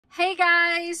Hey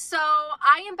guys, so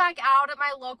I am back out at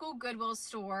my local Goodwill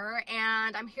store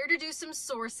and I'm here to do some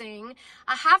sourcing.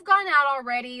 I have gone out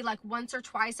already like once or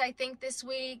twice I think this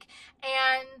week,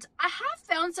 and I have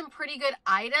found some pretty good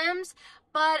items,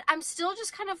 but I'm still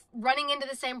just kind of running into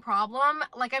the same problem.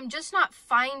 Like I'm just not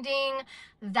finding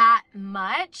that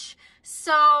much.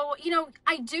 So,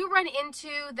 I do run into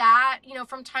that,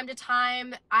 from time to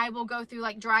time. I will go through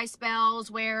like dry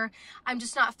spells where I'm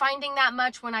just not finding that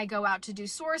much when I go out to do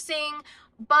sourcing.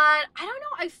 But I don't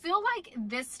know, I feel like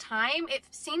this time it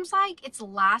seems like it's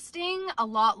lasting a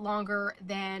lot longer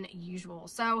than usual.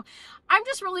 So I'm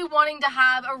just really wanting to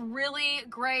have a really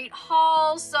great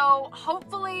haul. So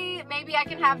hopefully maybe I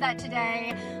can have that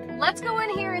today. Let's go in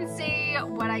here and see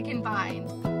what I can find.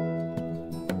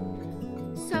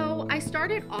 So I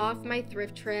started off my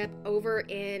thrift trip over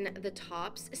in the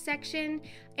tops section,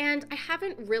 and I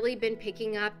haven't really been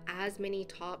picking up as many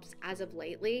tops as of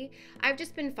lately. I've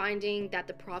just been finding that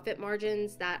the profit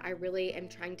margins that I really am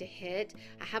trying to hit,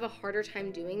 I have a harder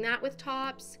time doing that with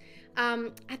tops.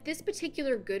 At this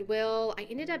particular Goodwill, I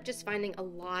ended up just finding a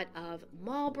lot of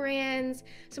mall brands,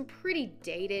 some pretty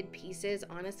dated pieces,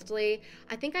 honestly.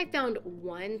 I think I found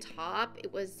one top.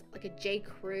 It was like a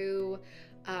j.crew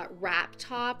wrap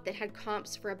top that had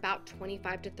comps for about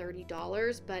 $25 to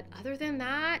 $30, but other than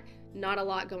that, not a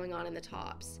lot going on in the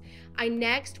tops. I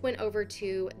next went over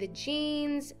to the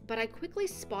jeans, but I quickly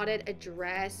spotted a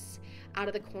dress out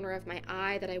of the corner of my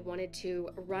eye that I wanted to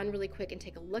run really quick and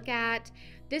take a look at.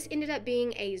 This ended up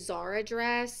being a Zara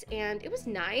dress, and it was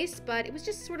nice, but it was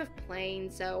just sort of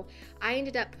plain, so I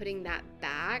ended up putting that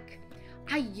back.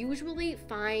 I usually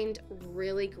find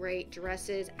really great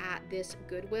dresses at this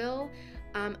Goodwill.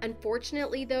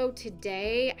 Unfortunately though,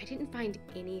 today I didn't find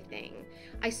anything.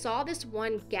 I saw this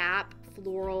one Gap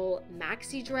floral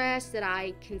maxi dress that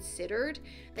I considered.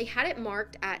 They had it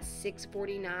marked at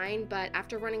 $6.49, but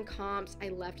after running comps, I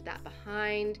left that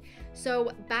behind.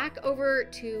 So back over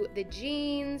to the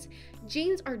jeans.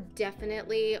 Jeans are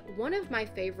definitely one of my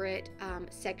favorite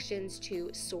sections to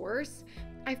source.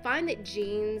 I find that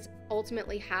jeans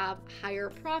ultimately have higher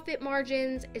profit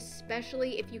margins,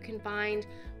 especially if you can find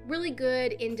really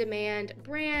good in-demand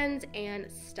brands and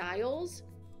styles.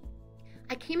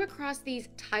 I came across these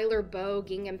Tyler Bow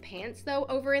gingham pants though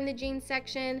over in the jeans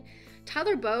section.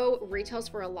 Tyler Bow retails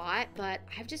for a lot, but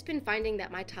I've just been finding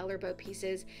that my Tyler Bow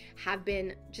pieces have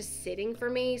been just sitting for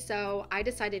me, so I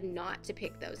decided not to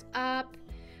pick those up.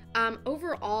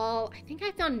 Overall, I think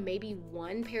I found maybe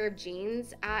one pair of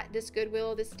jeans at this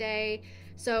Goodwill this day,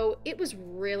 so it was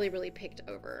really picked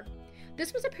over.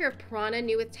 This was a pair of Prana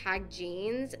new with tag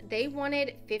jeans. They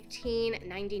wanted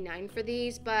 $15.99 for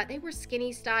these, but they were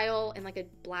skinny style and like a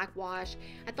black wash.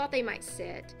 I thought they might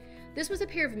sit. This was a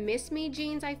pair of Miss Me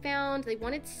jeans I found. They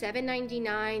wanted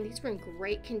 $7.99. These were in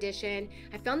great condition.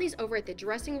 I found these over at the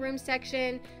dressing room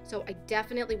section, so I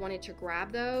definitely wanted to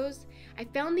grab those. I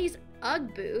found these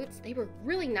UGG boots. They were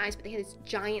really nice, but they had this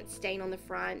giant stain on the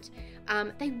front.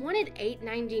 They wanted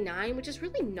 $8.99, which is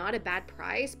really not a bad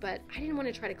price, but I didn't want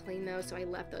to try to clean those, so I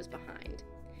left those behind.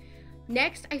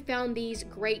 Next, I found these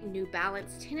great New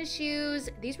Balance tennis shoes.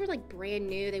 These were like brand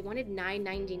new. They wanted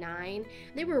 $9.99.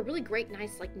 They were a really great,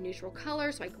 nice like neutral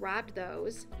color, so I grabbed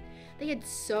those. They had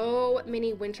so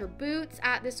many winter boots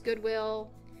at this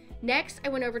Goodwill. Next, I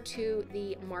went over to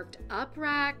the marked up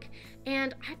rack,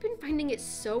 and I've been finding it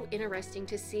so interesting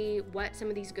to see what some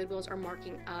of these Goodwills are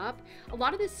marking up. A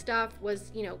lot of this stuff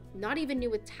was, not even new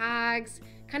with tags,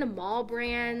 kind of mall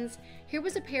brands. Here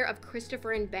was a pair of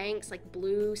Christopher & Banks, like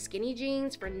blue skinny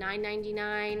jeans for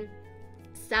 $9.99.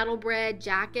 Saddlebred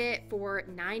jacket for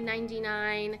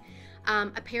 $9.99.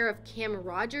 A pair of Kim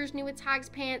Rogers new with tags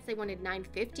pants. They wanted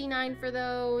 $9.59 for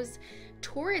those.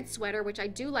 Torrid sweater, which I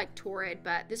do like Torrid,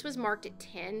 but this was marked at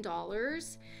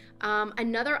 $10.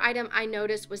 Another item I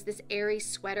noticed was this Aerie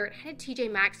sweater. It had a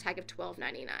TJ Maxx tag of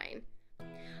 $12.99.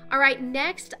 All right,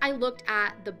 next I looked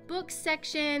at the books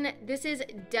section. This is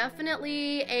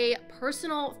definitely a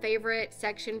personal favorite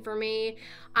section for me.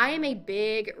 I am a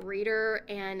big reader,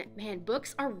 and man,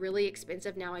 books are really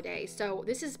expensive nowadays. So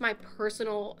this is my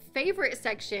personal favorite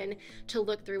section to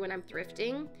look through when I'm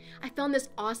thrifting. I found this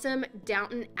awesome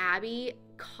Downton Abbey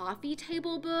coffee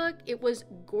table book. It was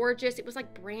gorgeous. It was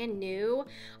like brand new.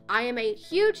 I am a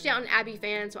huge Downton Abbey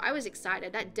fan, so I was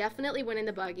excited. That definitely went in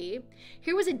the buggy.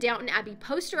 Here was a Downton Abbey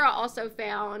poster I also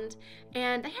found,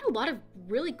 and they had a lot of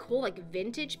really cool like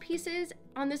vintage pieces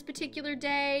on this particular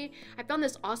day. I found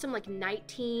this awesome like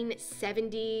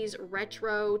 1970s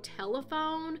retro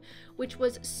telephone, which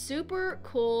was super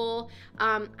cool.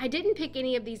 I didn't pick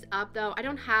any of these up though. I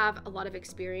don't have a lot of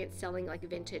experience selling like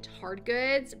vintage hard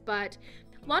goods, but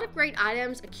A lot of great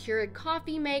items, a Keurig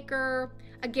coffee maker.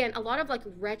 Again, a lot of like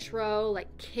retro,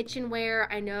 like kitchenware.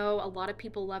 I know a lot of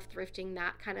people love thrifting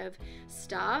that kind of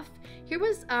stuff. Here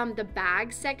was the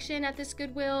bag section at this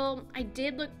Goodwill. I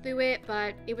did look through it,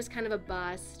 but it was kind of a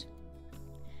bust.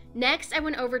 Next, I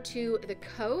went over to the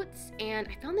coats and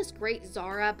I found this great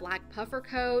Zara black puffer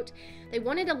coat. They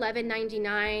wanted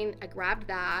 $11.99. I grabbed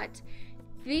that.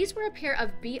 These were a pair of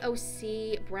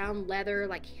BOC brown leather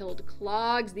like heeled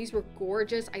clogs. These were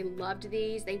gorgeous. I loved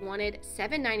these. They wanted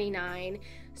 $7.99.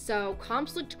 So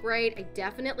comps looked great. I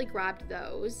definitely grabbed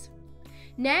those.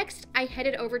 Next, I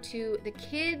headed over to the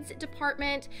kids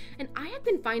department, and I have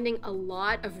been finding a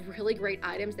lot of really great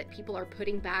items that people are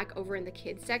putting back over in the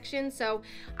kids section. So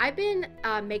I've been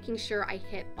making sure I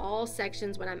hit all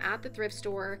sections when I'm at the thrift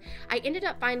store. I ended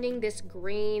up finding this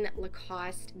green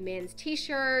Lacoste men's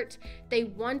t-shirt. They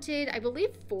wanted, I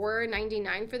believe,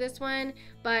 $4.99 for this one,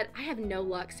 but I have no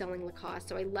luck selling Lacoste,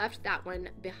 so I left that one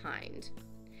behind.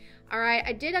 All right,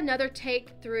 I did another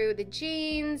take through the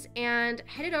jeans and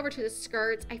headed over to the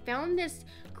skirts. I found this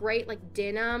great like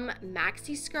denim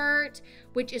maxi skirt,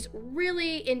 which is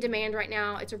really in demand right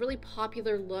now. It's a really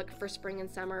popular look for spring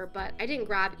and summer, but I didn't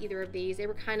grab either of these. They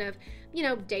were kind of, you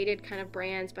know, dated kind of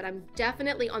brands, but I'm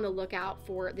definitely on the lookout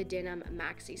for the denim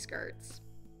maxi skirts.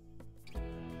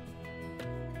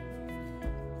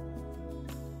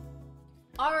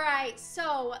 All right,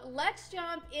 so let's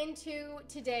jump into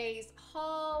today's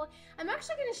haul. I'm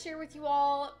actually going to share with you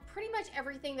all pretty much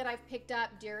everything that I've picked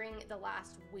up during the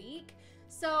last week.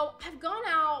 So I've gone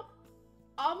out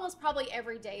almost probably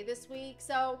every day this week.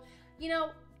 So, you know,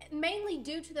 mainly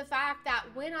due to the fact that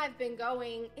when I've been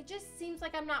going, it just seems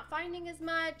like I'm not finding as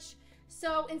much.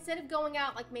 So instead of going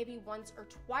out like maybe once or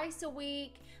twice a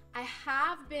week, I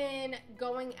have been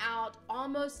going out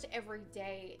almost every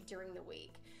day during the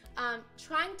week.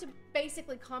 Trying to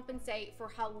basically compensate for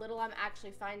how little I'm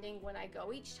actually finding when I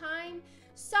go each time.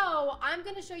 So I'm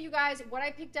going to show you guys what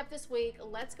I picked up this week.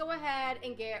 Let's go ahead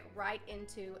and get right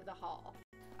into the haul.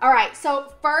 All right,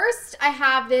 so first I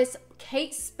have this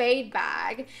Kate Spade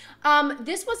bag.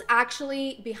 This was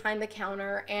actually behind the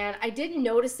counter and I didn't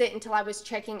notice it until I was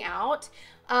checking out.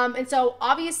 And so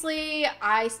obviously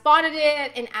I spotted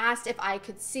it and asked if I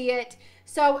could see it.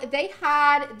 So they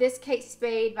had this Kate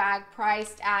Spade bag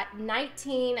priced at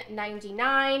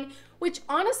 $19.99, which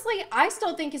honestly I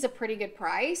still think is a pretty good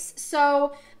price.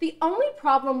 So the only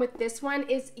problem with this one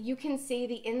is you can see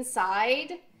the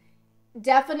inside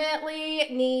definitely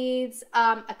needs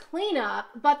a cleanup,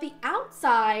 but the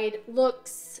outside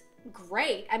looks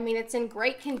great. I mean, it's in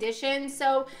great condition.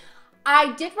 So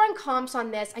I did run comps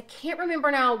on this. I can't remember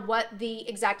now what the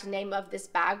exact name of this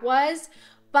bag was,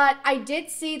 but I did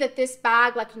see that this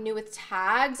bag, like new with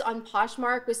tags on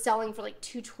Poshmark, was selling for like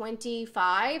 $225,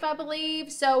 I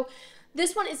believe. So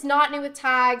this one is not new with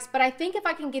tags, but I think if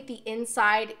I can get the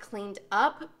inside cleaned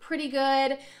up pretty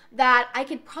good, that I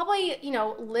could probably, you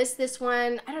know, list this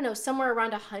one, I don't know, somewhere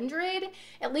around 100.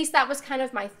 At least that was kind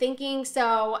of my thinking.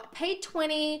 So paid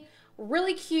 20.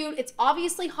 Really cute. It's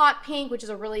obviously hot pink, which is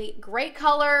a really great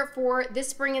color for this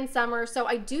spring and summer. So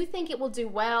I do think it will do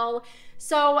well.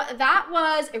 So that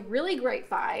was a really great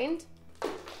find.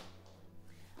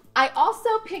 I also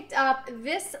picked up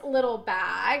this little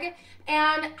bag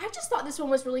and I just thought this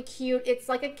one was really cute. It's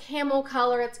like a camel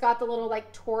color. It's got the little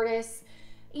like tortoise,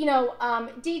 you know,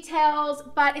 details,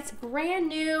 but it's brand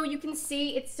new. You can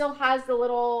see it still has the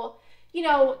little, you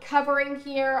know, covering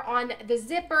here on the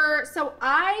zipper. So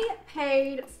I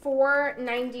paid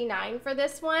 $4.99 for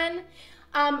this one.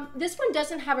 This one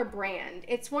doesn't have a brand.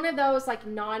 It's one of those like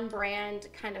non-brand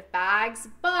kind of bags,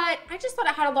 but I just thought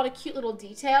it had a lot of cute little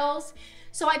details.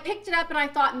 So I picked it up and I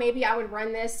thought maybe I would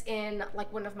run this in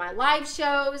like one of my live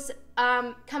shows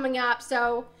coming up.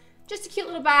 So just a cute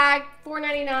little bag,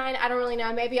 $4.99. I don't really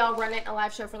know. Maybe I'll run it in a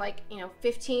live show for like, you know,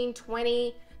 15,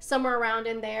 20, somewhere around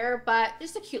in there, but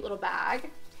just a cute little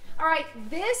bag. All right,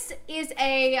 this is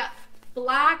a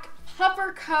black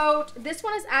puffer coat. This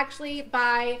one is actually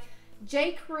by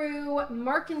j.crew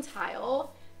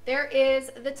Mercantile. There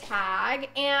is the tag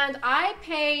and I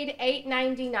paid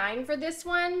 $8.99 for this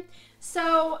one.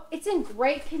 So it's in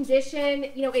great condition.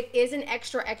 You know, it is an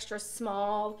extra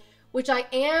small, which I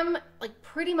am like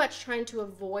pretty much trying to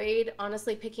avoid,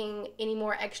 honestly, picking any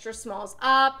more extra smalls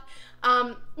up.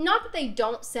 Not that they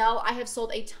don't sell. I have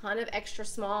sold a ton of extra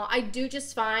small. I do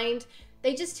just find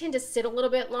they just tend to sit a little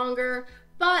bit longer,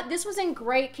 but this was in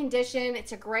great condition.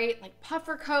 It's a great like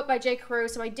puffer coat by j.crew.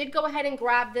 So I did go ahead and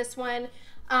grab this one.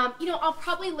 You know, I'll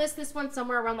probably list this one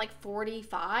somewhere around like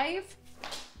 $45.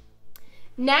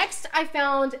 Next, I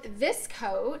found this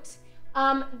coat.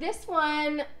 This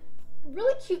one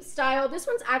really cute style. This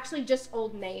one's actually just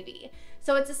Old Navy.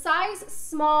 So it's a size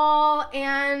small,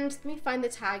 and let me find the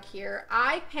tag here.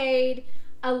 I paid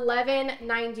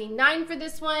 $11.99 for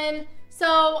this one.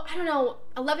 So I don't know,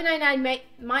 $11.99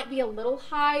 might be a little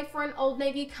high for an Old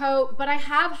Navy coat, but I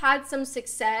have had some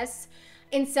success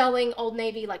in selling Old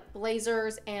Navy like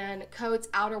blazers and coats,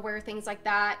 outerwear, things like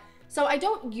that. So I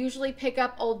don't usually pick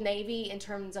up Old Navy in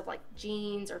terms of like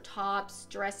jeans or tops,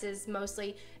 dresses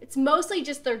mostly. It's mostly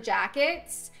just their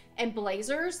jackets and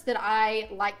blazers that I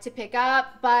like to pick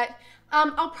up, but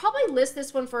I'll probably list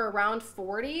this one for around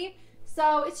 $40.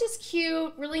 So it's just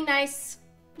cute, really nice,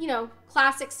 you know,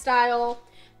 classic style.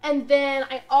 And then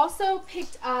I also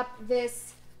picked up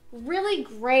this really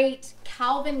great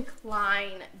Calvin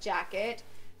Klein jacket.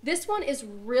 This one is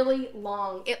really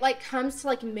long. It like comes to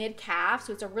like mid-calf,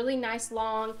 so it's a really nice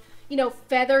long, you know,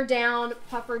 feather down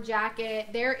puffer jacket.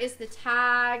 There is the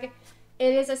tag.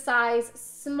 It is a size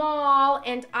small,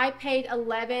 and I paid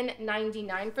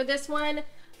 $11.99 for this one.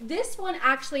 This one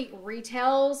actually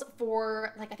retails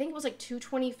for like, I think it was like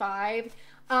 $225.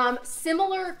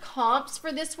 Similar comps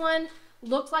for this one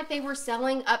looked like they were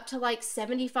selling up to like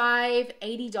 $75,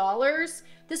 $80.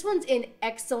 This one's in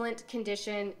excellent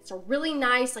condition. It's a really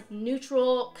nice like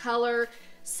neutral color.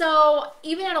 So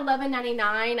even at $11.99,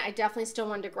 I definitely still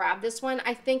wanted to grab this one.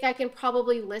 I think I can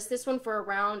probably list this one for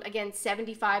around, again,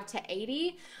 $75 to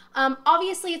 $80.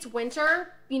 Obviously it's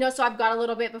winter, you know, so I've got a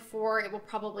little bit before it will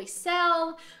probably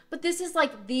sell, but this is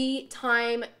like the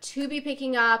time to be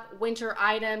picking up winter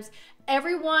items.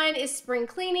 Everyone is spring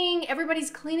cleaning.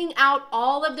 Everybody's cleaning out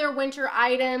all of their winter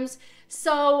items.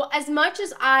 So as much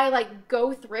as I like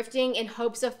go thrifting in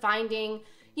hopes of finding,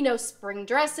 you know, spring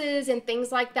dresses and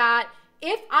things like that,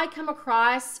 if I come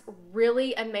across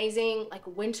really amazing like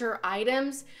winter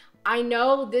items, I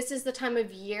know this is the time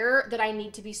of year that I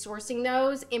need to be sourcing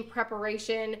those in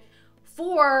preparation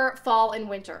for fall and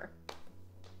winter.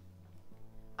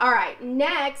 All right,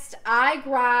 next I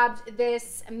grabbed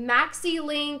this maxi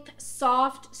length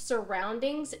soft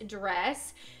surroundings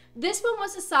dress. This one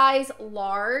was a size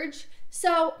large.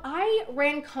 So I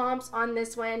ran comps on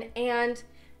this one and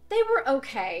they were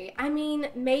okay. I mean,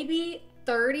 maybe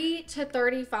 30 to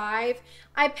 35.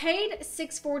 I paid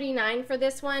 $6.49 for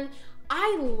this one.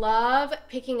 I love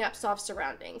picking up soft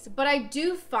surroundings, but I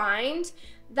do find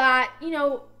that, you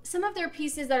know, some of their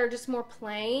pieces that are just more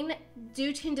plain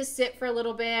do tend to sit for a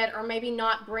little bit or maybe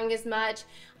not bring as much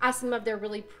as some of their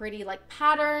really pretty like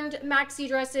patterned maxi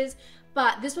dresses.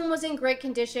 But this one was in great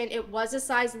condition. It was a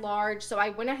size large, so I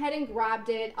went ahead and grabbed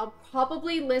it. I'll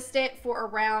probably list it for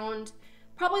around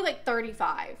probably like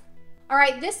 $35. All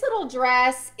right, this little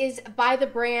dress is by the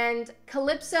brand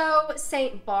Calypso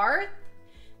St. Barth.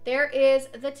 There is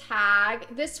the tag.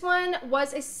 This one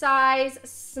was a size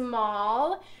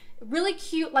small, really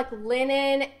cute like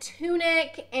linen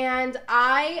tunic, and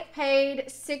I paid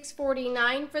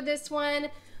 $6.49 for this one.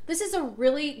 This is a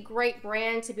really great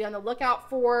brand to be on the lookout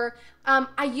for.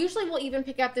 I usually will even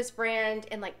pick up this brand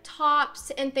in like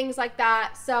tops and things like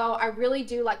that, so I really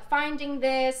do like finding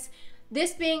this.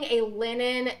 This being a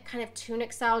linen kind of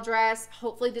tunic style dress,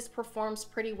 hopefully this performs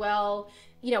pretty well,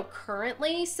 you know,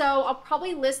 currently. So I'll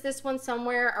probably list this one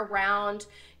somewhere around,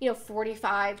 you know,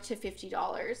 $45 to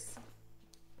 $50.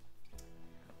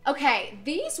 Okay,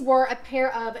 these were a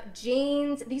pair of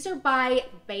jeans. These are by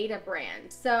Beta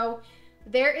brand. So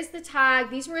there is the tag.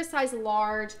 These were a size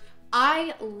large.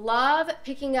 I love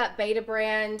picking up Beta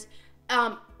brand.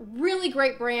 Really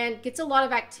great brand, gets a lot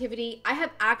of activity. I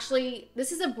have actually,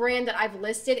 this is a brand that I've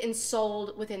listed and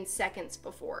sold within seconds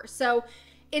before. So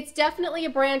it's definitely a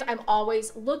brand I'm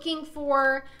always looking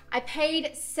for. I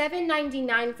paid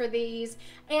 $7.99 for these,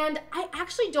 and I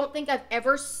actually don't think I've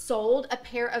ever sold a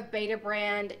pair of Beta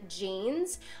brand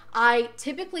jeans. I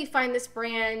typically find this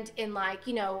brand in like,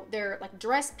 you know, their like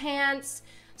dress pants.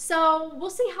 So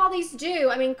we'll see how these do.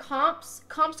 I mean, comps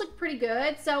look pretty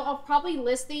good. So I'll probably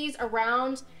list these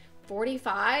around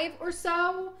 45 or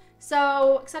so.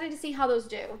 So excited to see how those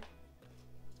do.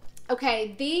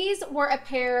 Okay, these were a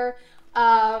pair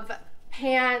of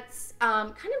pants, kind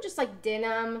of just like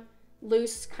denim,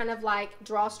 loose kind of like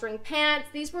drawstring pants.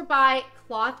 These were by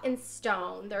Cloth and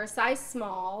Stone. They're a size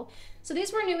small. So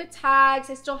these were new with tags.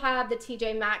 I still have the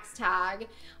TJ Maxx tag.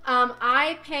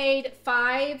 I paid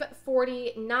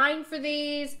 $5.49 for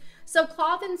these. So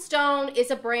Cloth and Stone is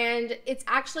a brand. It's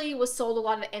actually was sold a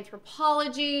lot at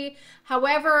Anthropologie.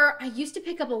 However, I used to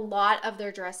pick up a lot of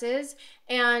their dresses,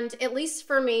 and at least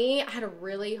for me, I had a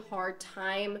really hard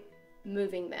time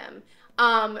moving them.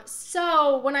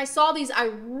 So when I saw these, I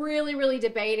really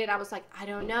debated. I was like, I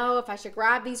don't know if I should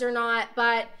grab these or not,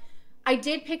 but I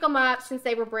did pick them up since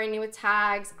they were brand new with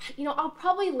tags. You know, I'll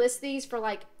probably list these for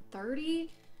like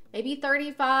 30, maybe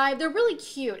 35. They're really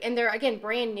cute and they're, again,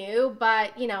 brand new,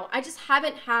 but you know, I just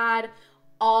haven't had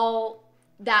all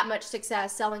that much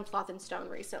success selling cloth and stone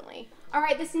recently. All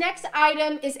right, this next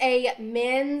item is a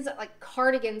men's like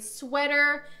cardigan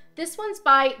sweater. This one's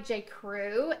by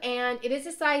j.crew and it is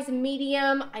a size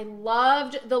medium. I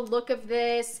loved the look of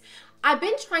this. I've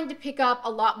been trying to pick up a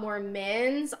lot more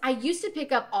men's. I used to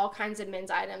pick up all kinds of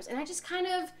men's items and I just kind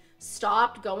of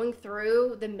stopped going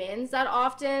through the men's that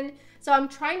often. So I'm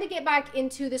trying to get back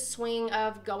into the swing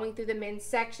of going through the men's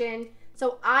section.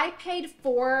 So I paid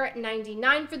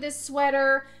 $4.99 for this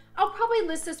sweater. I'll probably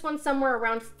list this one somewhere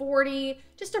around 40.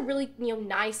 Just a really, you know,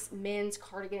 nice men's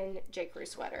cardigan j.crew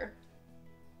sweater.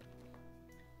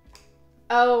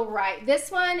 Oh, right. This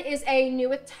one is a new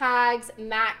with tags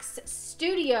Max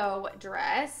Studio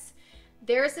dress.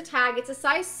 There's the tag. It's a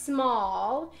size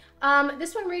small.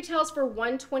 This one retails for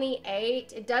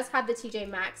 $128. It does have the TJ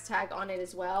Maxx tag on it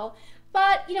as well.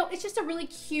 But, you know, it's just a really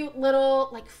cute little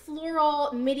like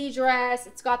floral midi dress.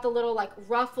 It's got the little like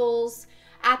ruffles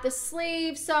at the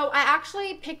sleeve. So I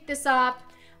actually picked this up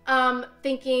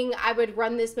thinking I would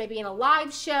run this maybe in a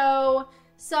live show.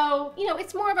 So, you know,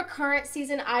 it's more of a current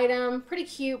season item, pretty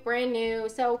cute, brand new.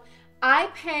 So I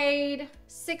paid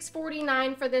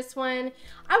 $6.49 for this one.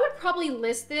 I would probably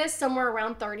list this somewhere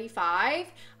around $35.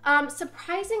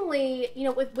 Surprisingly, you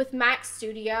know, with Max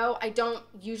Studio, I don't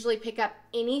usually pick up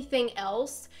anything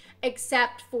else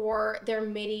except for their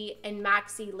midi and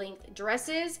maxi length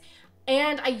dresses.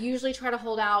 And I usually try to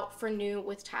hold out for new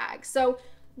with tags. So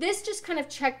this just kind of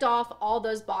checked off all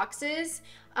those boxes.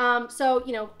 So,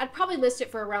 you know, I'd probably list it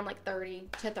for around like 30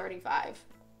 to 35.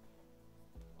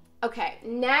 Okay,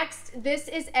 next, this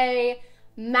is a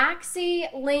maxi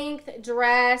length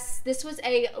dress. This was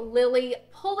a Lily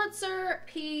Pulitzer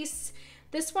piece.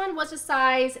 This one was a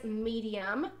size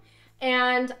medium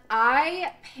and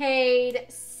I paid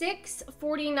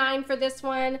 $6.49 for this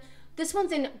one. This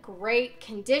one's in great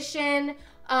condition.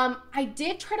 I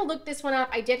did try to look this one up.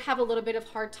 I did have a little bit of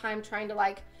hard time trying to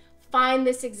like find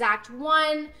this exact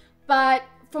one, but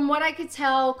from what I could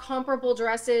tell, comparable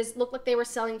dresses looked like they were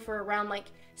selling for around like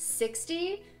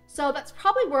 $60. So that's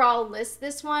probably where I'll list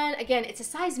this one. Again, it's a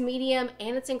size medium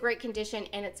and it's in great condition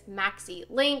and it's maxi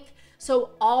length. So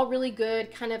all really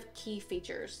good kind of key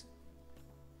features.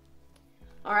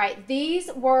 All right, these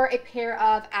were a pair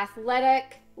of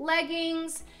athletic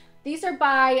leggings. These are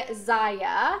by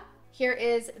Zaya. Here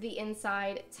is the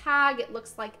inside tag. It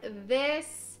looks like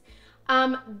this.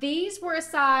 These were a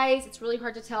size, it's really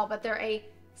hard to tell, but they're a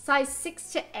size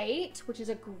 6 to 8, which is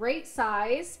a great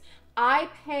size. I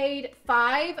paid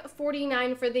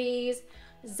 $5.49 for these.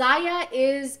 Zaya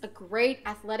is a great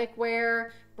athletic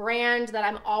wear brand that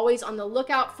I'm always on the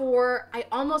lookout for. I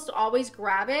almost always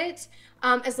grab it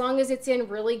as long as it's in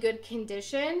really good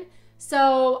condition.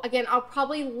 So again, I'll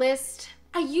probably list,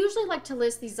 I usually like to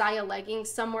list these Zaya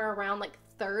leggings somewhere around like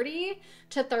 30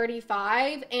 to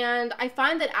 35, and I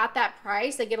find that at that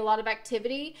price they get a lot of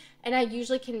activity and I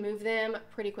usually can move them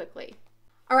pretty quickly.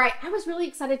 All right, I was really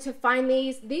excited to find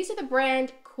these. These are the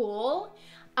brand Cool.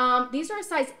 These are a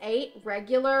size 8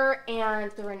 regular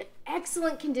and they're in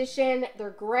excellent condition. They're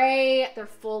gray, they're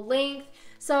full length.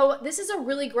 So this is a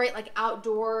really great like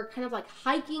outdoor kind of like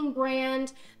hiking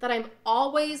brand that I'm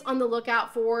always on the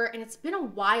lookout for, and it's been a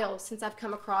while since I've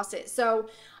come across it. So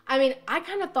I mean, I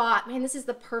kind of thought, man, this is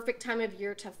the perfect time of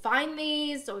year to find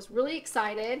these. So I was really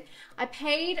excited. I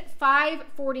paid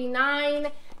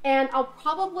 $5.49 and I'll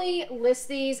probably list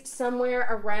these somewhere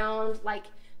around like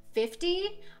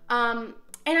 50. And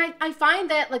I find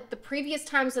that like the previous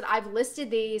times that I've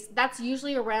listed these, that's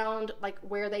usually around like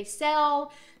where they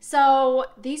sell. So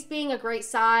these being a great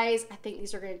size, I think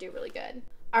these are going to do really good.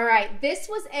 All right, this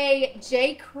was a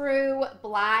j.crew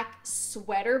black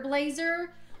sweater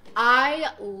blazer.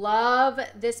 I love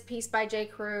this piece by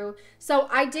j.crew. So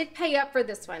I did pay up for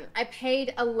this one. I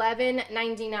paid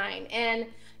 $11.99, and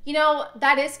you know,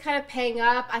 that is kind of paying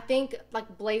up. I think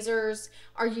like blazers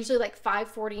are usually like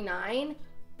 $5.49.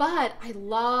 But I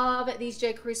love these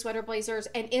j.crew sweater blazers,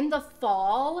 and in the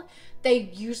fall,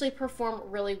 they usually perform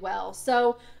really well.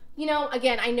 So, you know,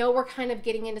 again, I know we're kind of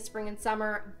getting into spring and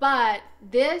summer, but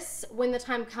this, when the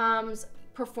time comes,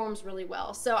 performs really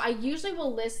well. So I usually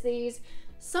will list these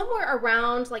somewhere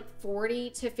around like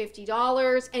 $40 to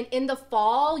 $50. And in the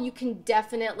fall, you can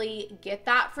definitely get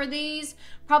that for these.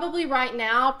 Probably right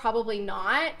now, probably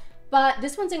not. But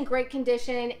this one's in great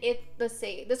condition. Let's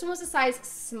see, this one was a size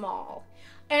small.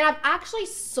 And I've actually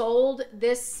sold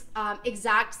this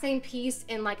exact same piece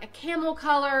in like a camel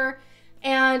color,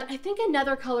 and I think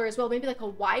another color as well, maybe like a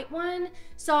white one.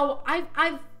 So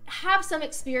I've have some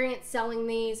experience selling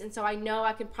these, and so I know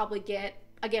I could probably get,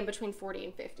 again, between 40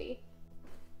 and 50.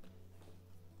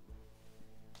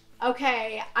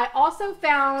 Okay, I also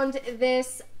found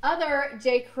this other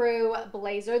j.crew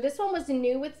blazer. This one was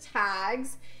new with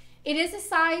tags. It is a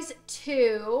size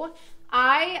 2.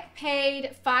 I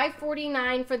paid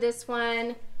 $5.49 for this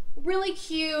one. Really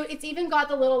cute. It's even got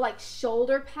the little like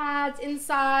shoulder pads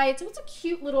inside. So it's a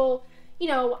cute little, you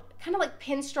know, kind of like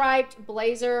pinstriped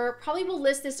blazer. Probably will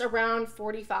list this around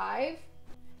 45.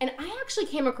 And I actually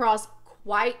came across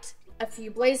quite a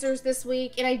few blazers this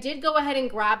week, and I did go ahead and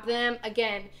grab them.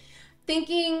 Again,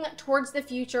 thinking towards the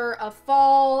future of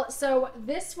fall. So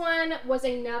this one was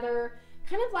another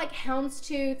kind of like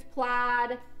houndstooth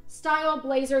plaid style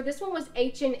blazer. This one was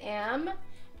H&M,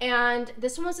 and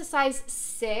this one was a size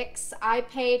 6. I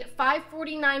paid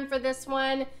 $5.49 for this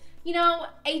one. You know,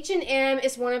 H&M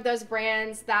is one of those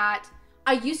brands that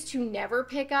I used to never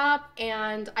pick up,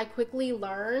 and I quickly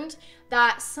learned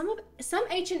that some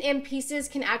H&M pieces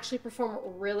can actually perform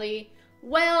really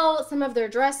well, some of their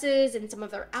dresses and some of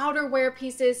their outerwear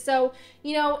pieces. So,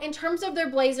 you know, in terms of their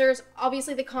blazers,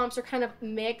 obviously the comps are kind of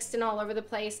mixed and all over the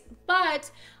place,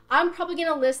 but I'm probably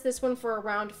gonna list this one for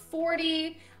around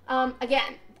 40.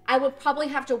 Again, I would probably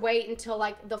have to wait until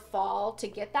like the fall to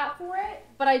get that for it,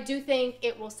 but I do think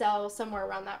it will sell somewhere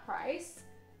around that price.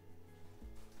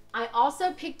 I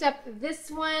also picked up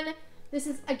this one. This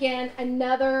is, again,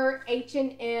 another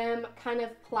H&M kind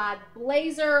of plaid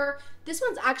blazer. This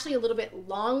one's actually a little bit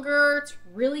longer. It's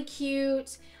really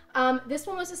cute. This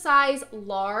one was a size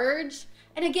large.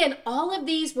 And again, all of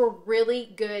these were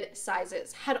really good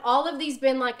sizes. Had all of these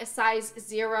been like a size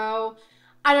 0,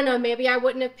 I don't know, maybe I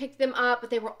wouldn't have picked them up, but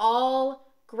they were all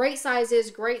great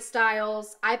sizes, great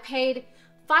styles. I paid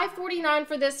 $5.49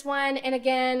 for this one. And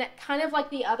again, kind of like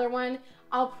the other one,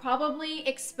 I'll probably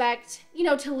expect, you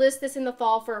know, to list this in the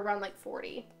fall for around like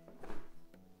 40.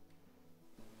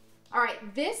 All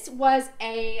right, this was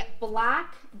a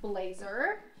black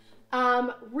blazer,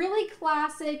 really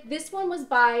classic. This one was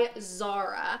by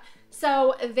Zara.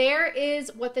 So there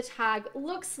is what the tag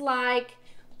looks like.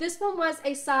 This one was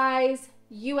a size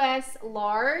US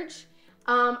large.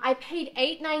 I paid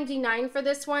 $8.99 for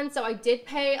this one, so I did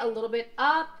pay a little bit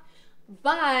up.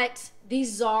 But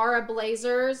these Zara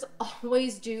blazers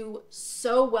always do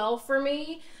so well for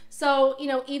me. So, you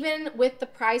know, even with the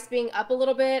price being up a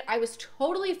little bit, I was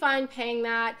totally fine paying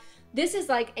that. This is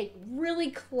like a really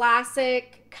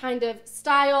classic kind of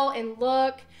style and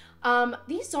look.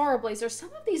 These Zara blazers, some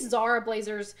of these Zara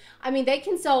blazers, I mean, they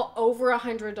can sell over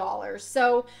 $100.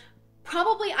 So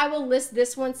probably I will list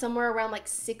this one somewhere around like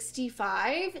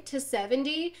 65 to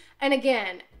 70. And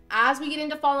again, as we get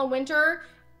into fall and winter,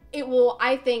 it will,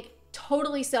 I think,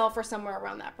 totally sell for somewhere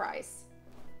around that price.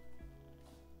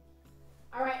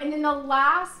 All right, and then the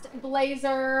last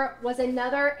blazer was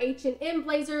another H&M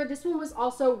blazer. This one was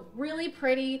also really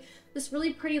pretty. This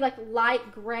really pretty like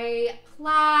light gray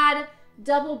plaid,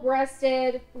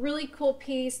 double-breasted, really cool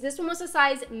piece. This one was a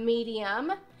size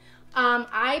medium.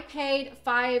 I paid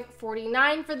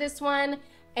 $5.49 for this one.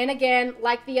 And again,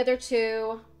 like the other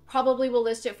two, probably will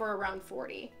list it for around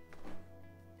 40.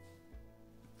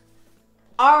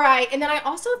 All right, and then I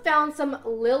also found some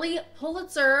Lily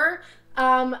Pulitzer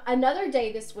another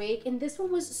day this week, and this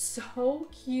one was so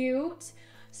cute.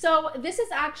 So this is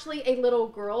actually a little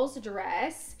girl's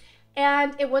dress,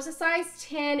 and it was a size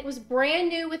 10. It was brand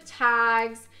new with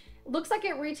tags. Looks like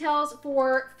it retails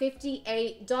for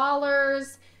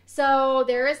 $58. So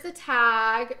there is the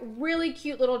tag. Really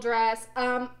cute little dress.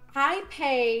 I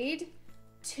paid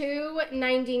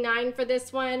 $2.99 for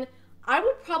this one. I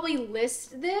would probably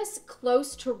list this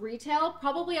close to retail.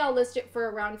 Probably I'll list it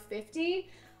for around 50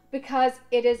 because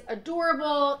it is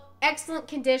adorable, excellent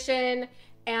condition,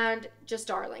 and just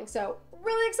darling. So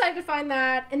really excited to find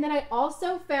that. And then I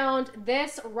also found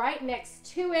this right next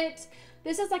to it.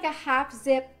 This is like a half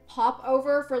zip pop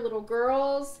over for little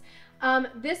girls.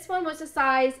 This one was a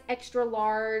size extra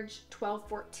large,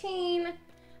 12-14.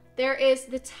 There is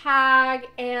the tag,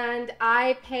 and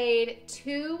I paid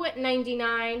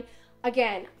 $2.99.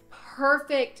 Again,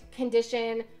 perfect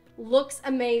condition, looks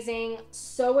amazing,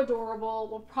 so adorable.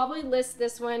 We'll probably list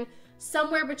this one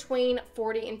somewhere between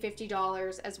 $40 and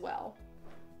 $50 as well.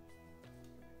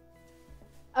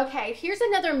 Okay, here's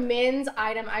another men's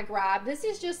item I grabbed. This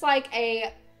is just like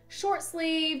a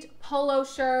short-sleeved polo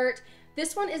shirt.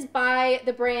 This one is by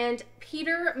the brand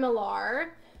Peter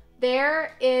Millar.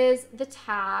 There is the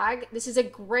tag. This is a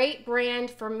great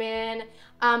brand for men.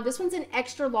 This one's an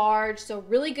extra large, so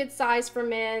really good size for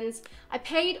men's. I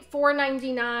paid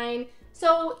 $4.99.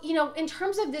 So, you know, in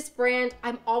terms of this brand,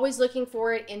 I'm always looking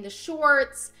for it in the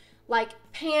shorts, like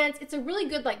pants. It's a really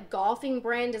good like golfing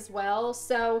brand as well.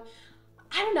 So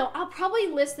I don't know, I'll probably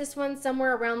list this one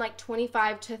somewhere around like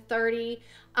 25 to 30.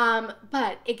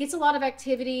 But it gets a lot of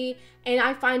activity and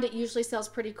I find it usually sells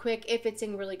pretty quick if it's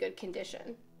in really good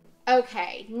condition.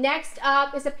 Okay, next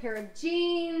up is a pair of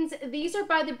jeans. These are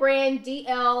by the brand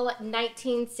DL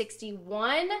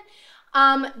 1961.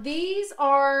 These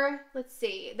are, let's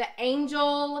see, the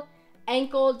Angel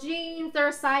ankle jeans. They're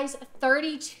a size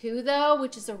 32 though,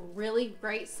 which is a really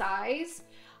great size.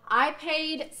 I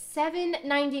paid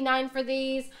 $7.99 for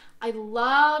these. I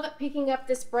love picking up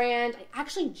this brand. I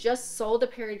actually just sold a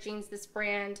pair of jeans this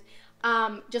brand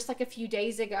just like a few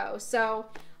days ago. So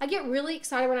I get really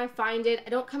excited when I find it. I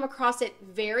don't come across it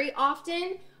very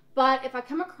often, but if I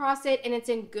come across it and it's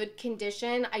in good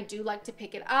condition, I do like to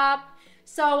pick it up.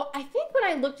 So I think when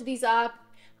I looked these up,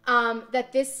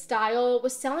 that this style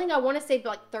was selling, I want to say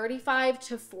like 35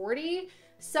 to 40.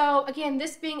 So again,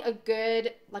 this being a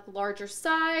good, like larger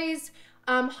size,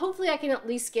 hopefully I can at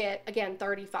least get, again,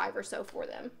 35 or so for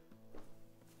them.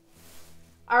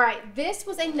 All right, this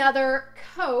was another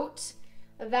coat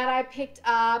that I picked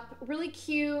up, really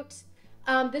cute.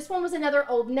 This one was another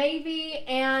Old Navy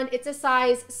and it's a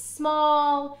size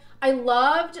small. I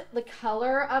loved the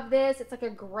color of this. It's like a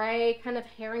gray kind of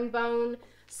herringbone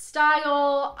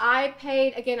style. I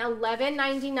paid, again,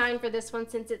 $11.99 for this one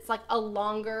since it's like a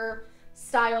longer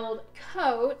styled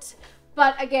coat.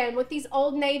 But again, with these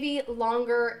Old Navy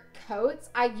longer coats,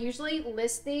 I usually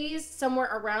list these somewhere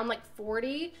around like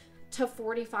 $40 to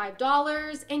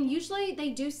 $45, and usually they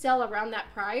do sell around that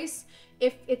price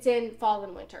if it's in fall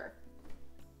and winter.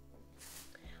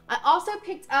 I also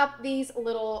picked up these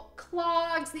little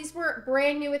clogs. These were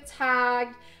brand new with tag.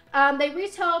 They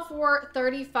retail for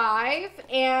 $35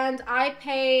 and I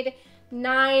paid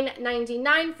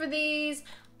 $9.99 for these.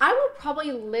 I will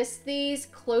probably list these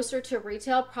closer to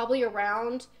retail, probably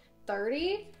around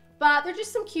 $30, but they're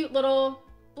just some cute little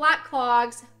black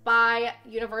clogs by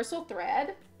Universal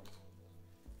Thread.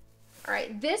 All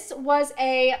right, this was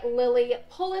a Lily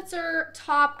Pulitzer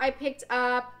top I picked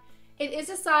up. It is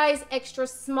a size extra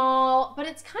small, but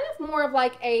it's kind of more of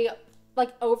like a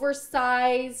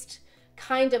oversized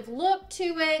kind of look to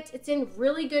it. It's in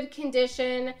really good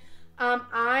condition.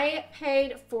 I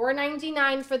paid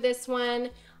 $4.99 for this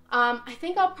one. I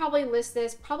think I'll probably list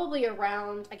this probably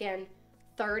around, again,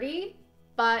 $30,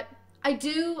 but I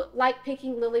do like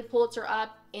picking Lily Pulitzer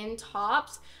up in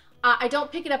tops. I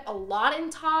don't pick it up a lot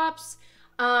in tops.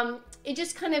 It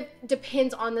just kind of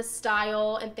depends on the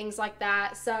style and things like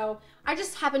that. So I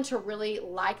just happen to really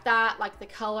like that, like the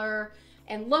color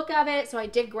and look of it. So I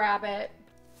did grab it.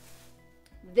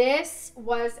 This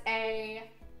was a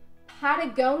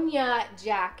Patagonia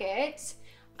jacket.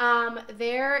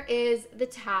 There is the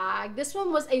tag. This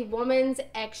one was a woman's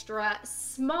extra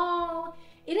small.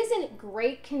 It is in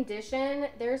great condition.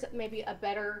 There's maybe a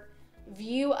better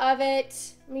view of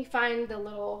it. Let me find the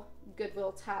little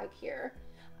Goodwill tag here.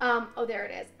 Oh, there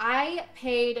it is. I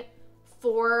paid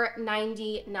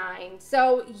 $4.99.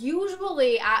 So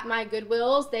usually at my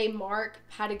Goodwills, they mark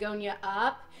Patagonia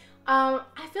up. I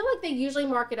feel like they usually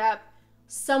mark it up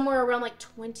somewhere around like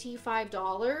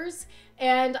 $25,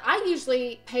 and I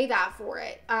usually pay that for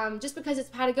it just because it's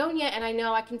Patagonia, and I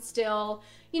know I can still,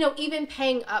 you know, even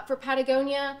paying up for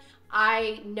Patagonia,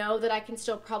 I know that I can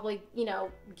still probably, you know,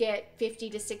 get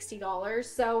 $50 to $60.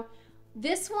 So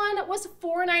this one was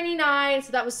 $4.99,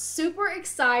 so that was super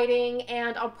exciting,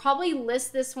 and I'll probably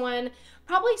list this one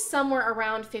probably somewhere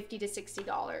around $50 to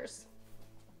 $60.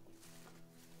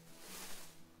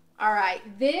 All right,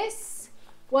 this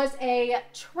was a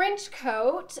trench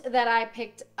coat that I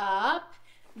picked up.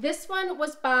 This one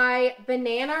was by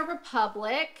Banana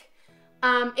Republic.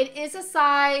 It is a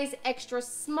size extra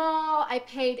small. I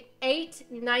paid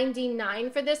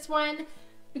 $8.99 for this one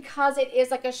because it is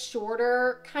like a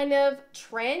shorter kind of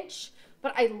trench,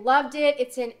 but I loved it.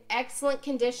 It's in excellent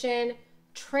condition.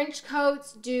 Trench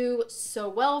coats do so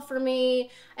well for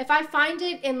me. If I find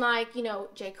it in like, you know,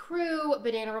 j.crew,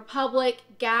 Banana Republic,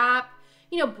 Gap,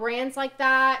 you know, brands like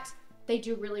that, they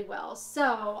do really well.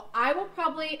 So I will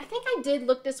probably, I think I did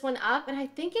look this one up and I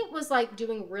think it was like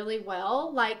doing really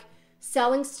well, like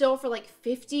selling still for like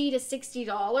 $50 to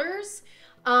 $60.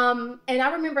 And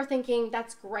I remember thinking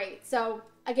that's great. So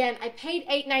again, I paid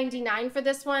 $8.99 for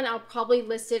this one. I'll probably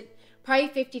list it probably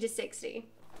 $50 to $60.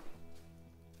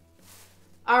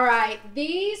 All right,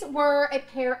 these were a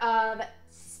pair of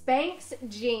Spanx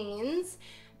jeans.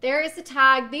 There is the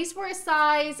tag. These were a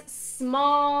size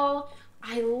small.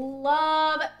 I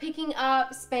love picking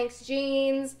up Spanx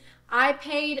jeans. I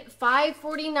paid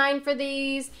 $5.49 for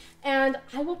these, and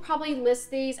I will probably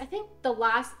list these. I think the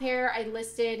last pair I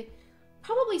listed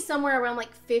probably somewhere around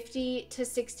like $50 to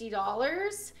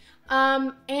 $60.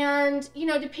 And you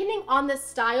know, depending on the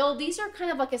style, these are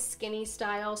kind of like a skinny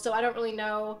style, so I don't really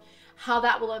know how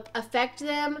that will affect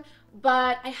them.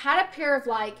 But I had a pair of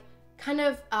like kind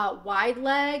of wide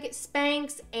leg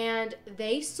Spanx, and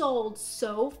they sold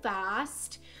so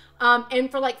fast, and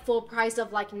for like full price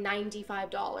of like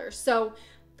 $95. So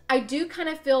I do kind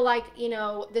of feel like, you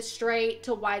know, the straight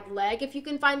to wide leg, if you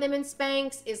can find them in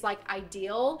Spanx, is like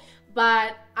ideal.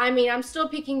 But I mean, I'm still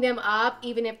picking them up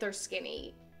even if they're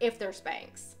skinny, if they're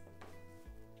Spanx.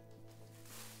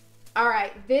 All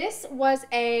right, this was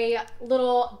a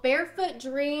little Barefoot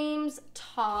Dreams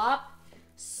top.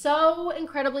 So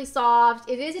incredibly soft.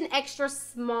 It is an extra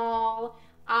small.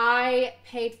 I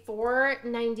paid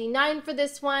 $4.99 for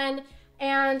this one,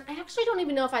 and I actually don't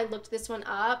even know if I looked this one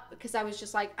up because I was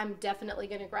just like, I'm definitely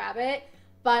gonna grab it.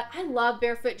 But I love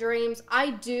Barefoot Dreams. I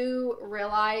do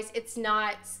realize it's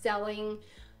not selling,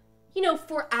 you know,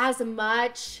 for as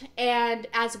much and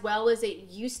as well as it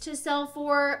used to sell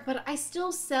for, but I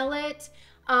still sell it.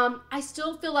 I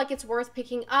still feel like it's worth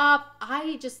picking up.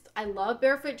 I love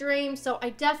Barefoot Dreams, so I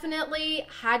definitely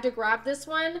had to grab this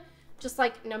one, just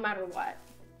like no matter what.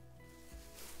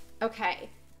 Okay,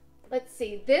 let's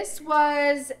see. This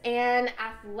was an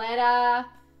Athleta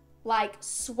like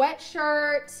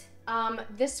sweatshirt.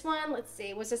 This one, let's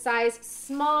see, was a size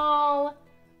small,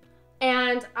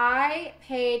 and I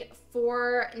paid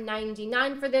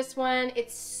 $4.99 for this one.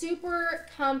 It's super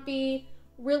comfy,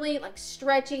 really like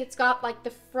stretchy. It's got like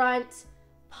the front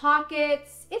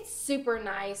pockets. It's super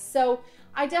nice. So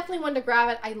I definitely wanted to grab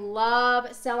it. I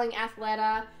love selling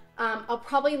Athleta. I'll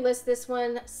probably list this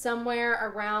one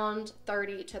somewhere around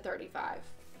 $30 to $35.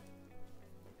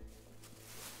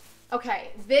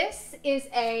 Okay, this is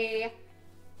a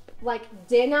like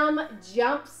denim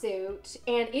jumpsuit,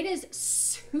 and it is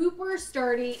super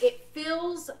sturdy. It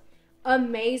feels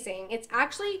amazing. It's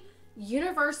actually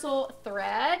universal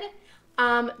thread.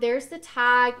 There's the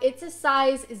tag. It's a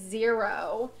size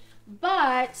 0,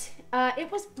 but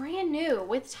it was brand new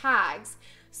with tags.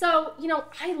 So, you know,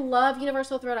 I love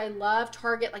universal thread. I love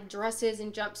Target like dresses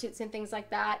and jumpsuits and things like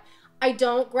that. I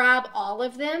don't grab all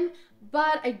of them,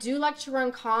 but I do like to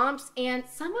run comps, and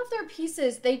some of their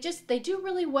pieces, they do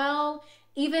really well,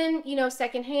 even, you know,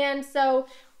 secondhand. So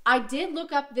I did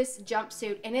look up this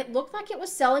jumpsuit, and it looked like it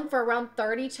was selling for around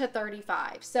 $30 to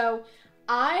 $35. So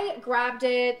I grabbed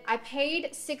it. I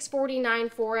paid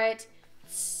 $6.49 for it.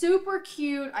 Super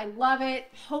cute. I love it.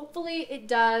 Hopefully it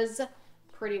does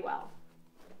pretty well.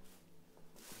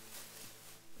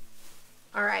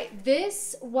 All right,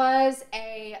 this was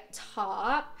a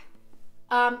top.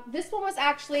 This one was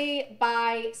actually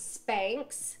by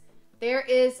Spanx. There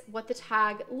is what the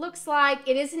tag looks like.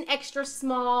 It is an extra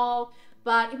small,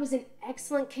 but it was in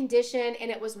excellent condition,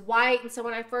 and it was white. And so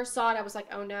when I first saw it, I was like,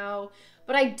 oh no.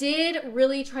 But I did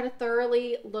really try to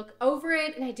thoroughly look over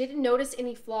it, and I didn't notice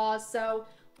any flaws. So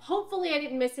hopefully I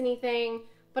didn't miss anything,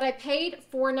 but I paid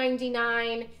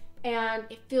 $4.99. and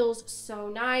it feels so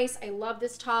nice. I love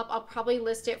this top. I'll probably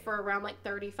list it for around like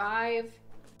 $35.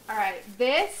 All right,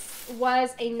 this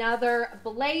was another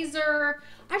blazer.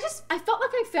 I felt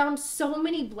like I found so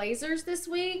many blazers this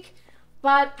week,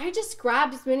 but I just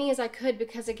grabbed as many as I could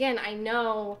because, again, I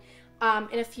know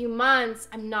in a few months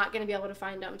I'm not gonna be able to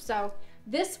find them. So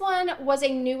this one was a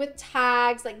new with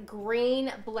tags, like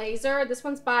green blazer. This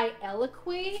one's by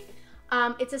Eloquii.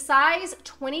 It's a size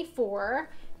 24.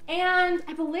 And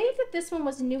I believe that this one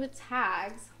was new with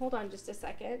tags. Hold on just a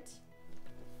second.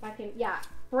 If I can, yeah,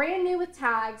 brand new with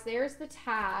tags. There's the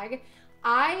tag.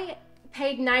 I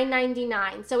paid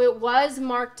 $9.99, so it was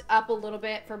marked up a little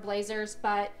bit for blazers,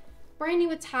 but brand new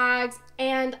with tags.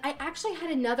 And I actually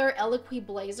had another Eloquii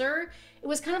blazer. It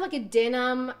was kind of like a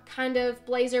denim kind of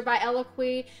blazer by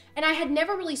Eloquii, and I had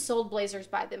never really sold blazers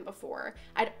by them before.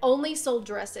 I'd only sold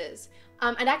dresses.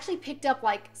 I'd actually picked up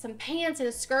like some pants and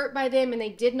a skirt by them, and they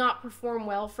did not perform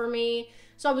well for me.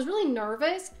 So I was really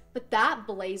nervous, but that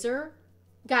blazer,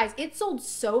 guys, it sold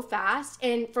so fast,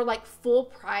 and for like full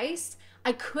price,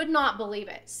 I could not believe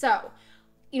it. So,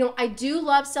 you know, I do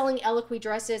love selling Eloquii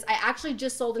dresses. I actually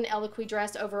just sold an Eloquii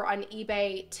dress over on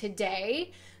eBay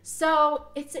today. So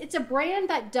it's a brand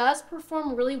that does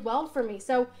perform really well for me.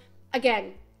 So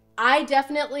again, I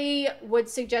definitely would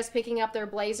suggest picking up their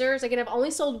blazers. Again, I've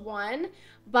only sold one,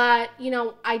 but you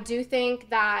know, I do think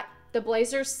that the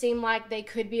blazers seem like they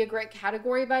could be a great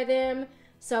category by them.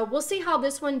 So we'll see how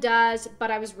this one does, but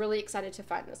I was really excited to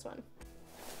find this one.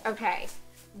 Okay,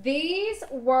 These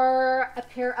were a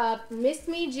pair of Miss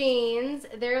Me jeans.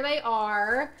 There they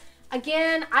are.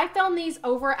 Again, I found these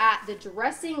over at the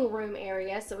dressing room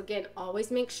area. So again,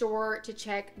 always make sure to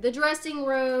check the dressing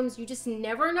rooms. You just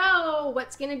never know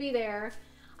what's gonna be there.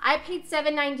 I paid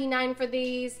 $7.99 for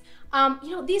these. You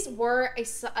know, these were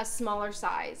a smaller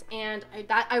size, and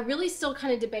I really still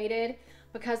kind of debated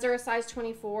because they're a size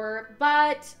 24,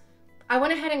 but I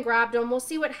went ahead and grabbed them. We'll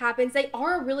see what happens. They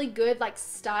are a really good like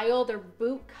style. They're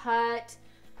boot cut.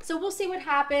 So we'll see what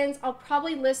happens. I'll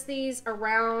probably list these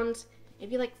around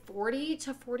maybe like 40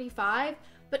 to 45.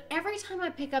 But every time I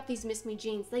pick up these Miss Me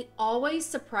jeans, they always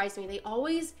surprise me. They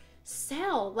always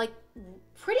sell like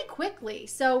pretty quickly.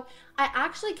 So I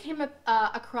actually came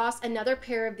across another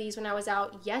pair of these when I was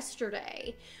out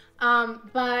yesterday.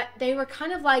 But they were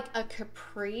kind of like a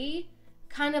capri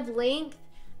kind of length.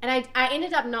 And I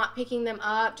ended up not picking them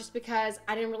up just because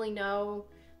I didn't really know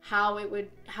how it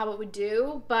would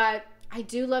do. But I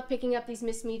do love picking up these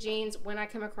Miss Me jeans when I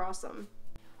come across them.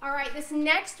 All right, this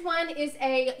next one is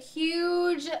a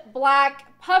huge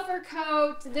black puffer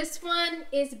coat. This one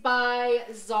is by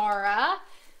Zara.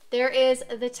 There is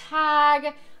the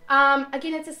tag.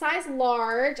 Again, it's a size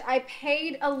large. I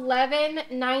paid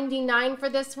 $11.99 for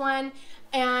this one,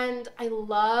 and I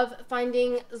love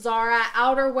finding Zara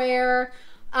outerwear.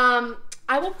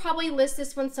 I will probably list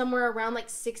this one somewhere around like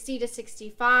 60 to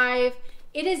 65.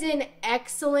 It is in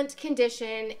excellent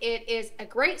condition. It is a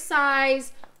great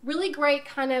size, really great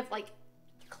kind of like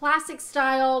classic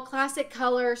style, classic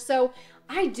color. So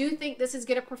I do think this is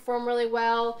gonna perform really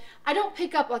well. I don't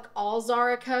pick up like all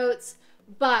Zara coats,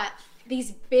 but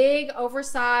these big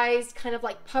oversized kind of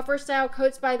like puffer style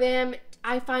coats by them,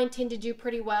 I find tend to do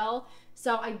pretty well.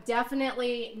 So I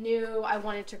definitely knew I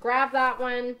wanted to grab that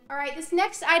one. All right, this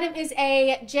next item is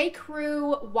a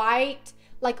j.crew white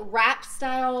like wrap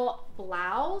style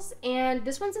blouse, and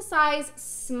this one's a size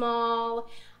small.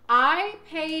 I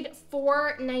paid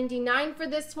 $4.99 for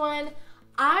this one.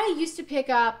 I used to pick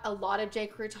up a lot of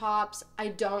j.crew tops. I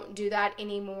don't do that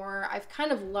anymore. I've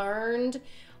kind of learned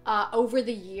over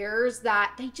the years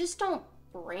that they just don't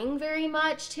bring very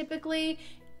much typically.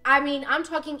 I mean, I'm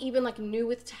talking even like new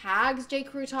with tags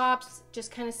j.crew tops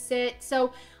just kind of sit.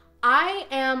 So I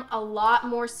am a lot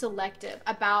more selective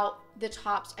about the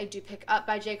tops I do pick up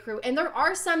by j.crew, and there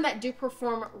are some that do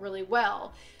perform really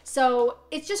well. So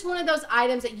it's just one of those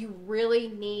items that you really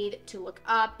need to look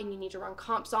up and you need to run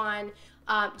comps on.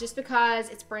 Just because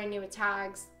it's brand new with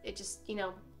tags, it just, you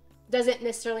know, doesn't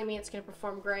necessarily mean it's going to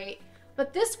perform great.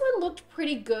 But this one looked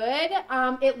pretty good.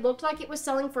 It looked like it was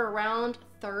selling for around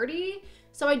 $30.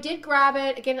 So I did grab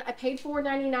it. Again, I paid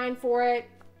 $4.99 for it.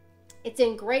 It's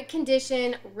in great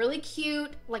condition, really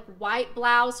cute, like white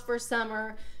blouse for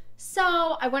summer.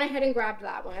 So I went ahead and grabbed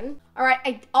that one. All right,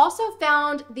 I also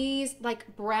found these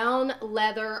like brown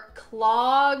leather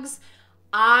clogs.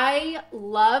 I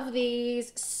love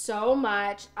these so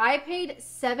much. I paid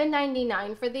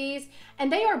 $7.99 for these,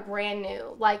 and they are brand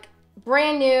new, like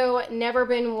brand new, never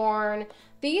been worn.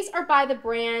 These are by the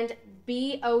brand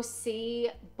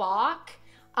BOC Bach.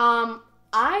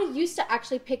 I used to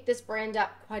actually pick this brand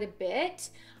up quite a bit,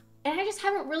 and I just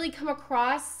haven't really come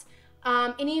across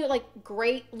any like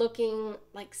great looking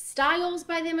like styles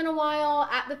by them in a while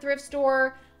at the thrift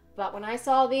store. But when I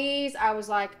saw these, I was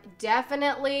like,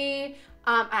 definitely.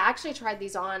 I actually tried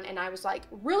these on and I was like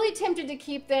really tempted to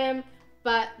keep them,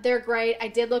 but they're great. I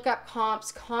did look up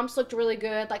comps. Comps looked really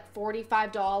good, like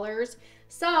 $45.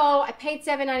 So I paid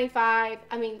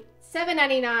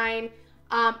 $7.99.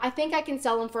 I think I can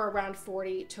sell them for around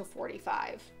 $40 to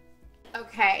 $45.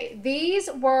 Okay, these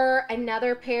were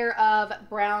another pair of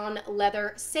brown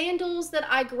leather sandals that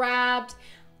I grabbed.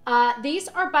 These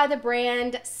are by the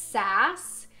brand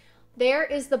Sass. There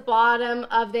is the bottom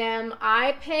of them.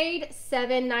 I paid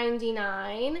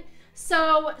 $7.99.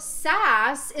 So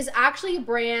Sass is actually a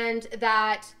brand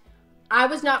that I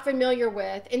was not familiar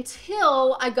with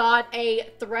until I got a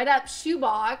thread-up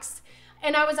shoebox.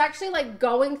 And I was actually like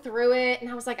going through it and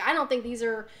I was like, I don't think these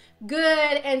are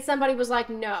good. And somebody was like,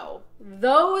 no,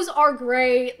 those are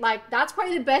great. Like that's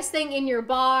probably the best thing in your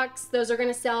box. Those are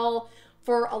gonna sell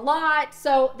for a lot.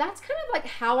 So that's kind of like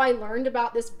how I learned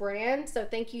about this brand. So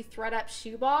thank you, thread-up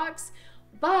shoebox.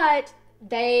 But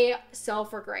they sell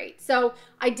for great. So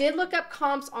I did look up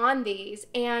comps on these,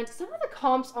 and some of the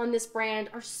comps on this brand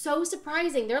are so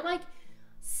surprising. They're like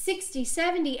 $60,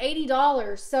 $70,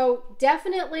 $80. So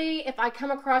definitely if I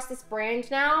come across this brand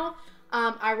now,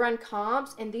 I run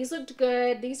comps, and these looked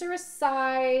good. These are a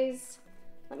size,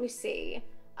 let me see,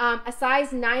 a size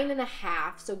 9.5.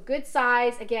 So good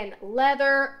size. Again,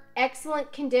 leather,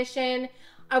 excellent condition.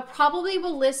 I probably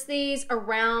will list these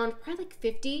around probably like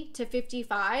 50 to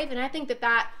 55. And I think that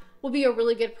that will be a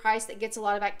really good price that gets a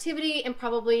lot of activity and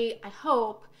probably, I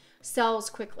hope, sells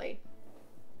quickly.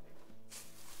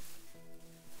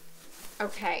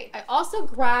 Okay, I also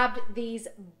grabbed these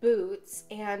boots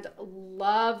and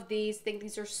love these. I think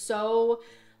these are so,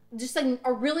 just like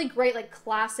a really great like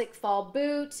classic fall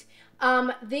boot.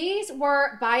 These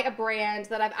were by a brand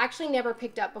that I've actually never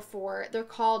picked up before. They're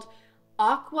called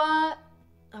Aqua,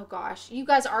 oh gosh, you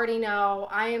guys already know.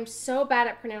 I am so bad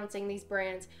at pronouncing these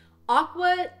brands.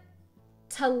 Aqua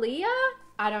Talia?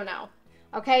 I don't know.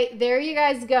 Okay, there you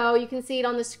guys go. You can see it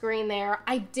on the screen there.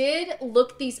 I did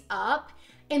look these up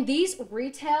and these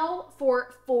retail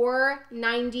for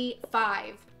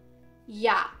 $4.95.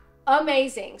 Yeah,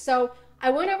 amazing. So I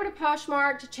went over to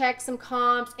Poshmark to check some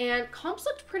comps and comps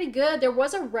looked pretty good. There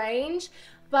was a range,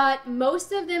 but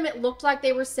most of them, it looked like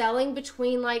they were selling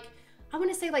between like, I want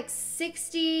to say like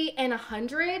 60 and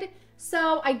 100.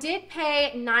 So I did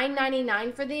pay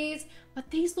 $9.99 for these, but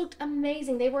these looked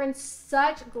amazing. They were in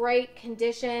such great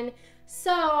condition.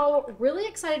 So really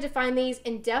excited to find these,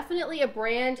 and definitely a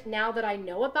brand now that I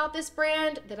know about this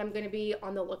brand that I'm going to be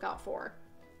on the lookout for.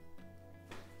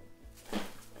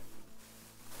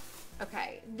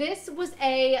 Okay, this was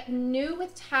a new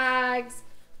with tags,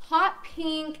 hot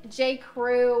pink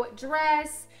j.crew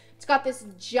dress. It's got this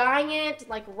giant,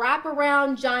 like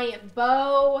wraparound giant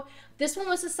bow. This one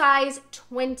was a size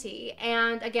 20.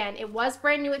 And again, it was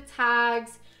brand new with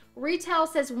tags. Retail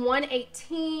says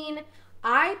 $118.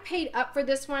 I paid up for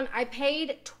this one. I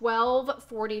paid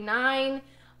 $12.49.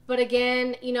 But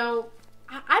again, you know,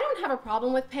 I don't have a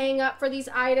problem with paying up for these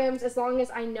items as long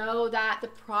as I know that the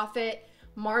profit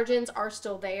margins are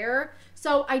still there.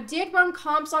 So I did run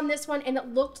comps on this one and it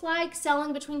looked like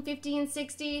selling between 50 and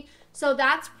 60. So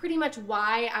that's pretty much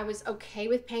why I was okay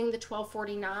with paying the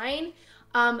 $12.49.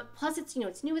 Plus it's, you know,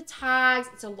 it's new with tags,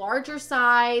 it's a larger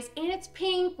size, and it's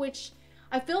pink, which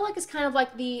I feel like is kind of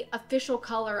like the official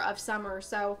color of summer.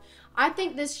 So I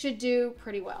think this should do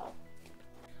pretty well.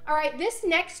 All right, this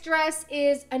next dress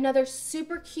is another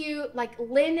super cute, like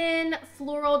linen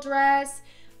floral dress.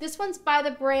 This one's by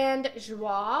the brand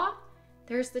Joie.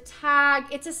 There's the tag.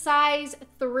 It's a size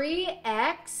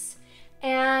 3X,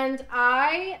 and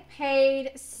I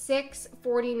paid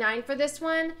 $6.49 for this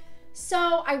one.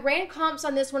 So I ran comps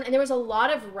on this one, and there was a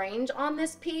lot of range on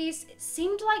this piece. It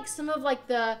seemed like some of like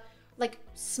the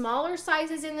smaller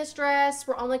sizes in this dress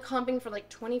were only comping for like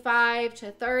 25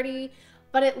 to 30,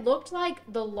 but it looked like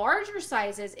the larger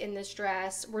sizes in this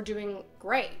dress were doing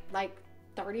great, like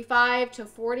 35 to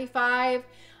 45.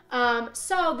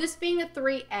 So this being a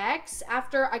 3X,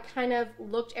 after I kind of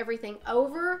looked everything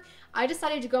over, I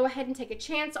decided to go ahead and take a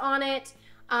chance on it.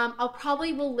 I'll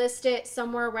probably will list it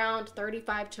somewhere around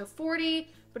 35 to 40,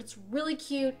 but it's really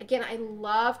cute. Again, I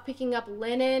love picking up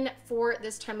linen for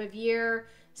this time of year.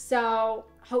 So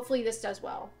hopefully this does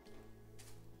well.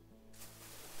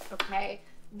 Okay,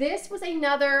 this was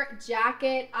another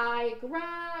jacket I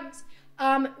grabbed.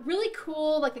 Really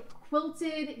cool, like a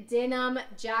quilted denim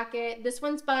jacket. This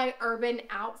one's by Urban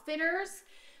Outfitters.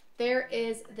 There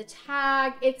is the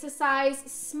tag. It's a size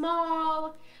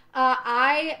small.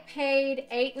 I paid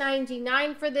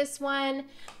 $8.99 for this one.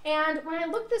 And when I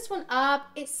looked this one up,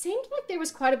 it seemed like there was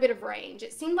quite a bit of range.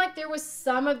 It seemed like there was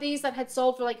some of these that had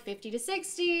sold for like 50 to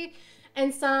 60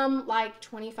 and some like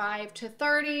 25 to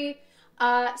 30.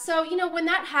 So, you know, when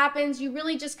that happens, you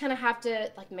really just kind of have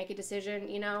to like make a decision,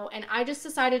 you know, and I just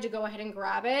decided to go ahead and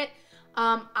grab it.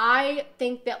 I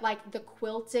think that like the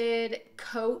quilted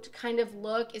coat kind of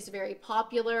look is very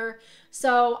popular.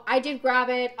 So I did grab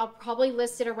it. I'll probably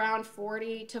list it around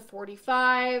 40 to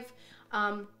 45.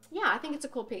 Yeah, I think it's a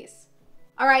cool piece.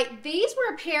 All right, these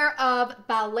were a pair of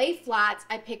ballet flats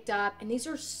I picked up, and these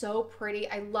are so pretty.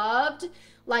 I loved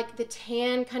like the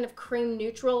tan kind of cream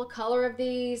neutral color of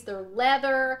these. They're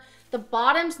leather. The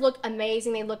bottoms look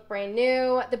amazing. They look brand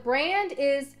new. The brand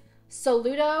is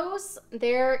Saludos.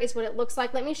 There is what it looks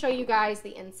like. Let me show you guys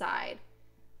the inside.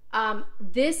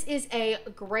 This is a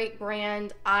great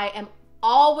brand. I am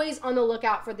always on the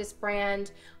lookout for this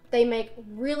brand. They make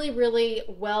really, really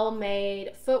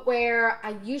well-made footwear.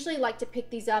 I usually like to pick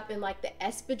these up in like the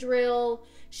espadrille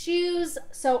shoes.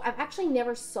 So I've actually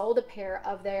never sold a pair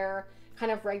of their kind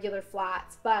of regular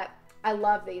flats, but I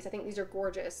love these. I think these are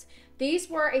gorgeous. These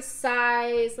were a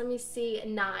size, let me see,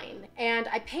 9, and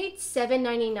I paid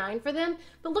 $7.99 for them.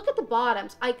 But look at the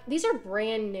bottoms. These are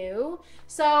brand new,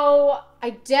 so I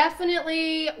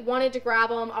definitely wanted to grab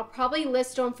them. I'll probably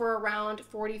list them for around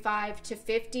 45 to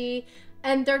 50,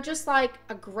 and they're just like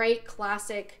a great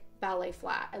classic ballet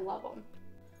flat. I love them.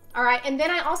 All right, and then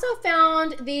I also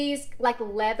found these like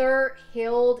leather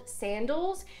heeled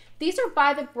sandals. These are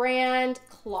by the brand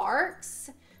Clark's.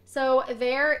 So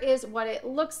there is what it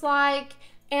looks like.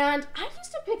 And I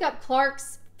used to pick up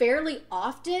Clark's fairly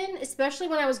often, especially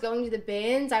when I was going to the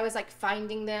bins. I was like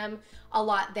finding them a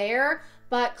lot there.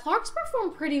 But Clark's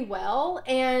performed pretty well.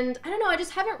 And I don't know, I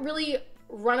just haven't really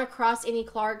run across any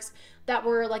Clark's that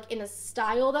were like in a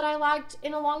style that I liked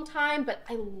in a long time. But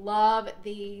I love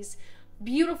these.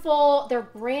 Beautiful. They're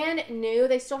brand new.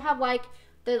 They still have like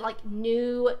the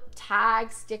new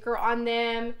tag sticker on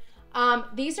them.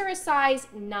 These are a size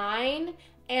 9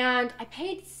 and I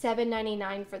paid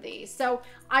 $7.99 for these. So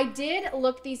I did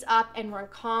look these up and run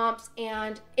comps,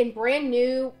 and in brand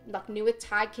new, like new with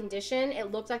tag condition,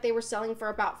 it looked like they were selling for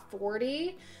about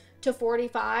 $40 to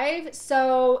 $45.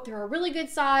 So they're a really good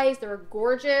size. They're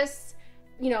gorgeous.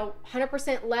 You know,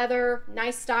 100% leather,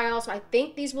 nice style. So I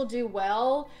think these will do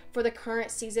well for the current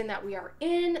season that we are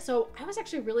in. So I was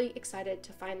actually really excited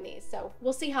to find these. So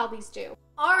we'll see how these do.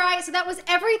 All right, so that was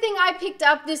everything I picked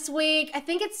up this week. I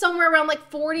think it's somewhere around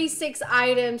like 46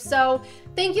 items. So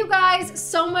thank you guys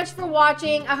so much for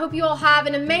watching. I hope you all have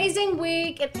an amazing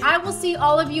week, and I will see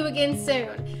all of you again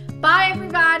soon. Bye,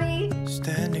 everybody.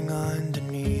 Standing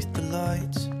underneath the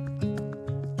lights,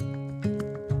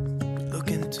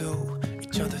 looking to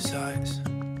each other's eyes.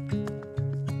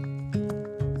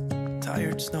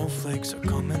 Tired snowflakes are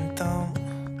coming down,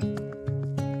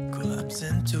 collapse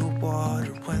into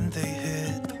water when they